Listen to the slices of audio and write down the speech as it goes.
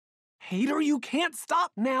Hater, you can't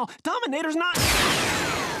stop now. Dominator's not...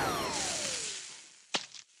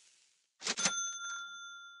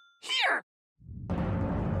 Here!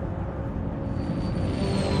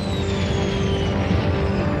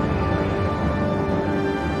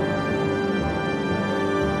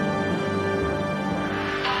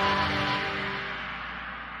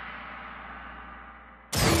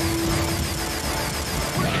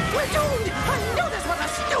 We're doomed! I knew this was a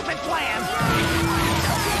stupid plan!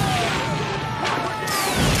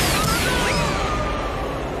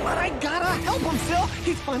 But I gotta help him still.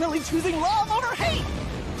 He's finally choosing love over hate.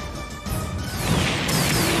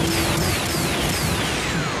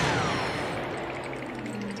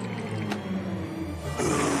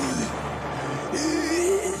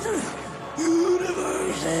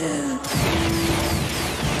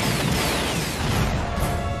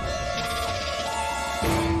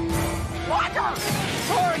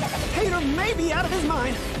 Sorry, Hater may be out of his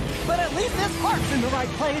mind, but at least his heart's in the right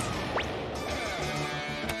place.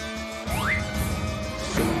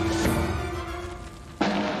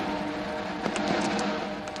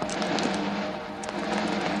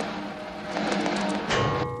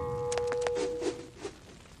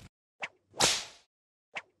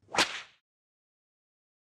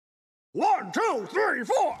 One, two, three,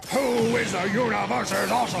 four. Who is the universe's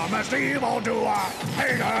awesomest evildoer?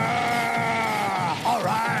 Hater! All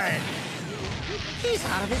right. He's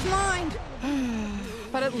out of his mind.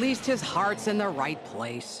 But at least his heart's in the right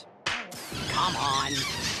place. Come on.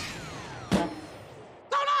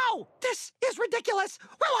 No! This is ridiculous!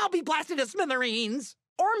 We'll all be blasted to smithereens!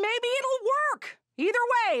 Or maybe it'll work! Either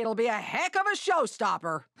way, it'll be a heck of a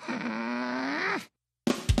showstopper.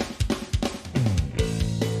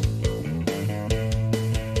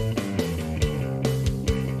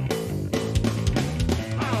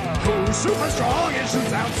 Who's super strong and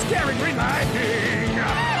shoots out scary green lightning?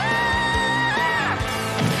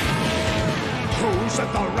 Who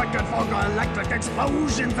set the record for galactic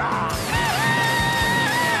explosions?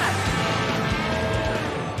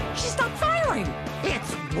 She stopped firing!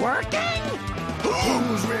 It's working!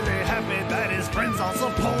 Who's really happy that his friends all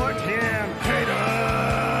support him? Hater!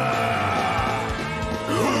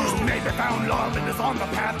 Who's maybe found love and is on the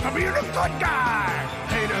path to being a good guy?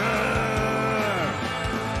 Hater!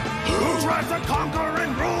 Who tries to conquer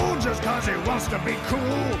and rule just cause he wants to be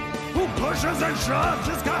cool? Who pushes and shoves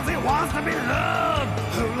just cause he wants to be loved?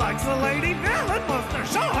 Who likes a lady villain but to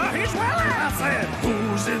show her he's willing? I said,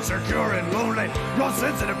 who's insecure and lonely? Your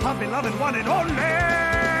sensitive puppy loving one and only?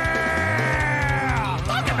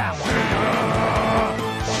 Talk about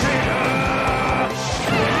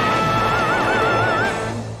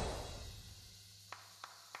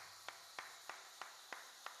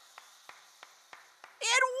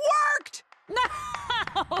No.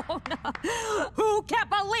 Who can't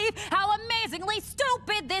believe how amazingly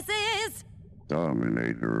stupid this is?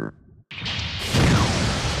 Dominator.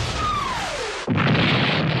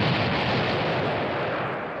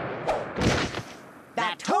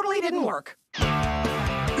 That totally didn't work.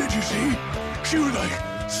 Did you see? She was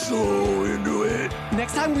like so into it.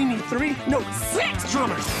 Next time we need 3, no 6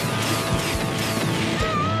 drummers.